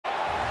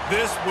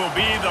This will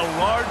be the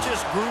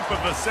largest group of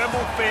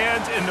assembled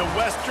fans in the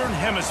Western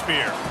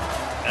Hemisphere.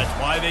 That's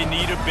why they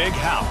need a big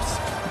house.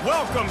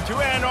 Welcome to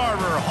Ann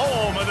Arbor,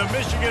 home of the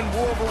Michigan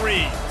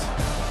Wolverines.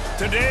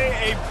 Today,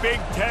 a Big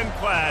Ten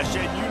clash,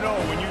 and you know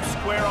when you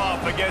square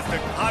off against a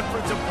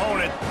conference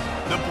opponent,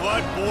 the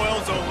blood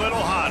boils a little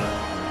hotter.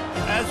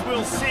 As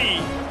we'll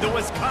see, the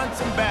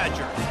Wisconsin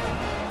Badgers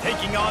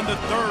taking on the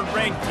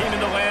third-ranked team in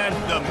the land,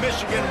 the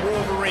Michigan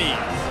Wolverines.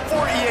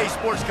 For EA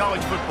Sports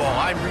College Football,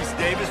 I'm Reese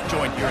Davis,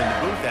 joined here in the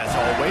booth, as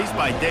always,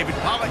 by David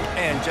Pollack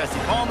and Jesse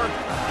Palmer.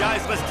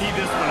 Guys, let's tee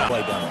this one up.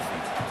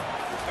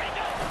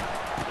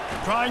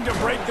 Trying to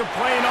break the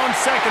plane on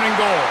 2nd and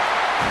goal.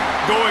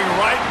 Going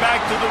right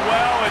back to the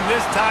well, and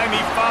this time he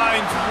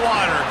finds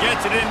water.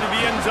 Gets it into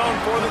the end zone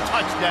for the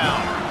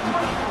touchdown.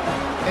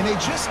 And they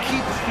just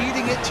keep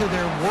feeding it to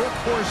their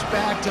workhorse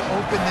back to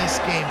open this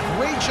game.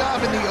 Great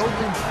job in the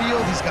open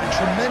field. He's got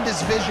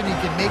tremendous vision. He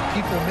can make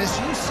people miss.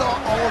 You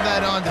saw all of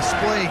that on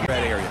display.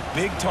 That area.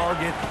 Big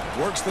target,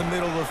 works the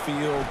middle of the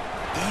field,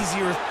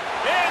 easier.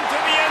 Into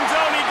the end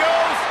zone he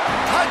goes.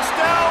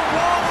 Touchdown,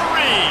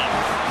 Wolverines.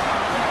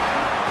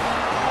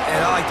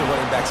 And I like the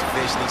running back's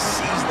vision. He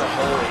sees the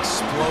hole,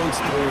 explodes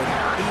through it.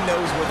 He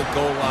knows where the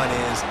goal line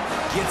is,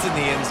 gets in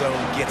the end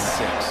zone, gets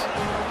 6.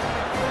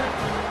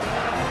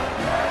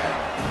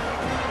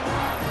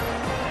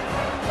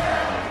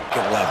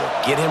 Level.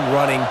 Get him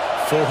running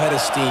full head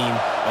of steam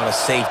on a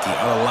safety,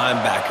 on a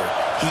linebacker.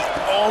 He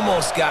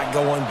almost got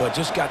going, but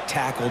just got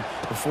tackled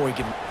before he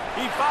could.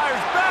 He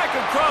fires back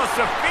across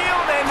the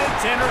field, and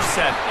it's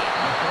intercepted.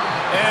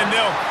 And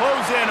they'll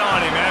close in on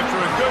him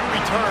after a good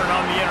return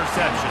on the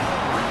interception.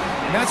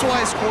 And that's why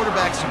as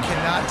quarterbacks, you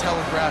cannot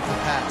telegraph the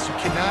pass. You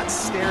cannot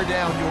stare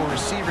down your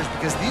receivers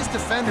because these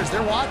defenders,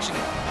 they're watching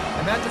it.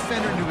 And that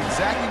defender knew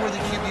exactly where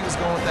the QB was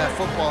going with that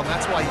football, and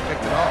that's why he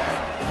picked it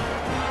off.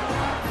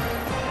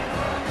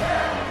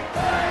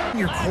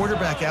 Your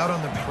quarterback out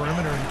on the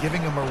perimeter and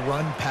giving him a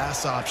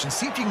run-pass option.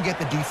 See if you can get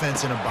the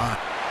defense in a bind.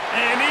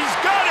 And he's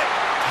got it!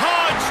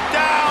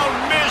 Touchdown,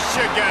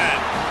 Michigan!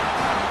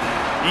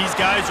 These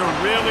guys are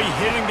really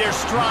hitting their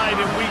stride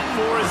in Week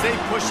 4 as they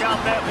push out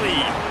that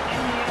lead.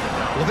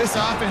 Well, this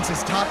offense is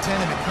top 10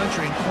 in the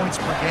country in points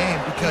per game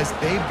because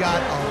they've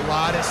got a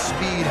lot of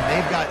speed and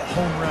they've got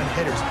home run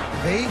hitters.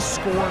 They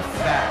score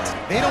fast.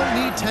 They don't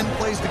need 10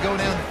 plays to go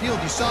down the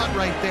field. You saw it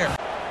right there.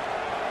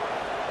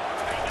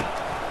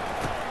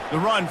 The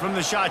run from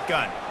the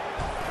shotgun.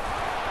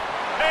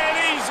 And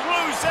he's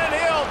loose, and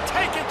he'll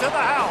take it to the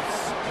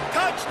house.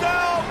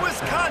 Touchdown,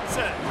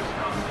 Wisconsin.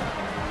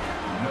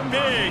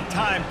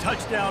 Big-time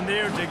touchdown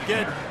there to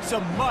get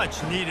some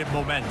much-needed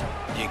momentum.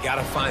 You got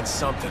to find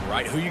something,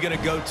 right? Who are you going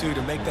to go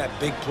to make that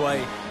big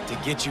play to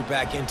get you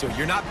back into it?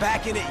 You're not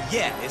back in it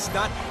yet. It's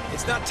not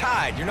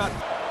tied. You're not.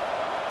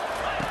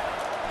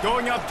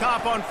 Going up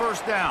top on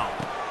 1st down.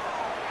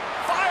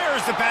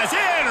 Fires the pass.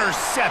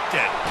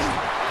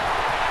 Intercepted.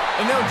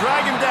 And they'll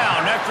drag him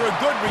down after a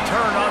good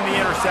return on the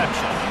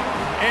interception.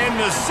 And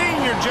the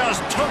senior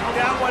just took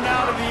that one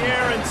out of the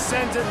air and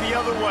sends it the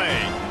other way.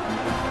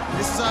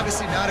 This is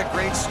obviously not a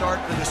great start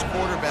for this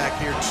quarterback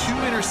here. 2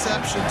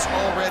 interceptions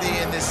already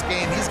in this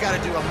game. He's got to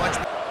do a much...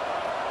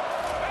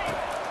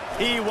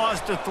 He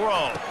wants to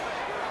throw.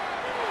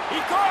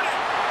 He caught it.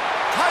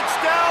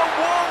 Touchdown,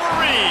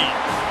 Wolverines.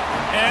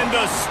 And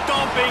the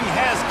stomping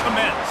has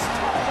commenced.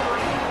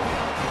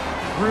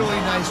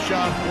 Really nice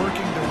job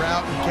working the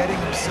route and getting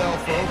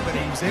himself open.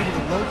 He was able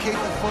to locate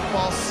the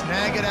football,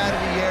 snag it out of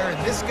the air,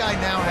 and this guy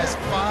now has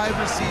 5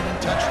 receiving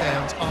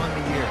touchdowns on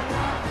the year.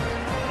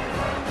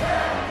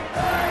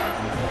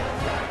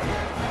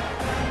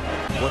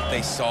 What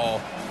they saw,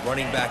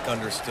 running back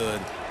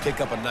understood, pick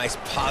up a nice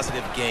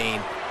positive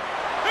gain.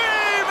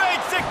 He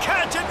makes the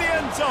catch in the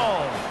end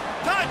zone.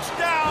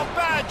 Touchdown,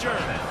 Badgers.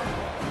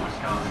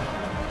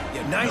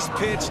 Yeah, nice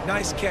pitch,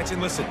 nice catch,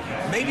 and listen,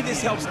 maybe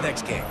this helps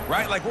next game,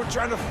 right? Like we're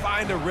trying to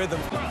find a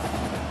rhythm.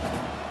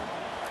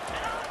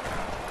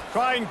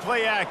 Trying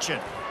play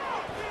action.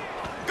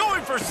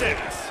 Going for 6.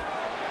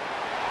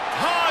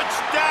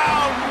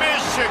 Touchdown,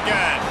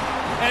 Michigan.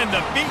 And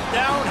the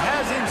beatdown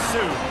has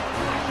ensued.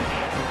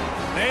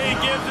 They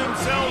give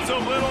themselves a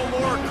little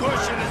more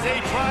cushion as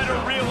they try to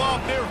reel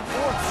off their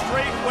 4th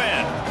straight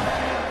win.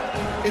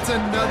 It's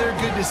another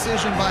good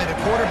decision by the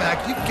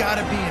quarterback. You've got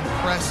to be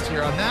impressed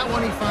here. On that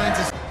one, he finds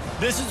his...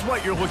 This is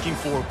what you're looking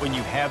for when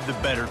you have the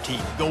better team.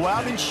 Go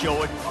out and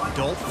show it.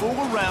 Don't fool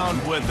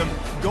around with them.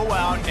 Go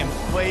out and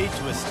play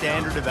to a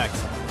standard of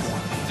excellence.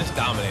 Just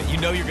dominate. You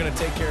know you're going to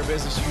take care of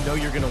business. You know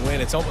you're going to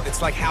win.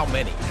 It's like how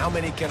many? How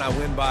many can I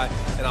win by?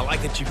 And I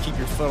like that you keep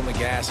your foot on the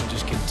gas and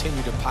just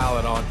continue to pile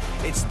it on.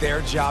 It's their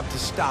job to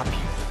stop you.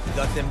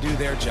 Let them do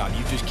their job.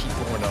 You just keep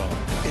going on.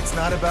 It's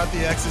not about the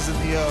X's and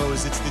the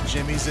O's. It's the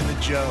Jimmies and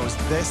the Joes.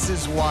 This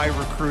is why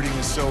recruiting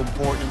is so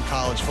important in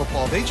college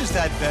football. They just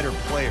had better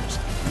players.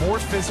 More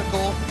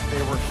physical.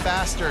 They were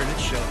faster, and it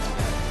showed.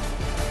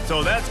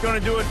 So that's going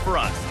to do it for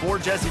us. For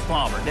Jesse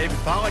Palmer, David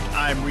Pollack,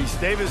 I'm Reese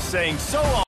Davis saying so long.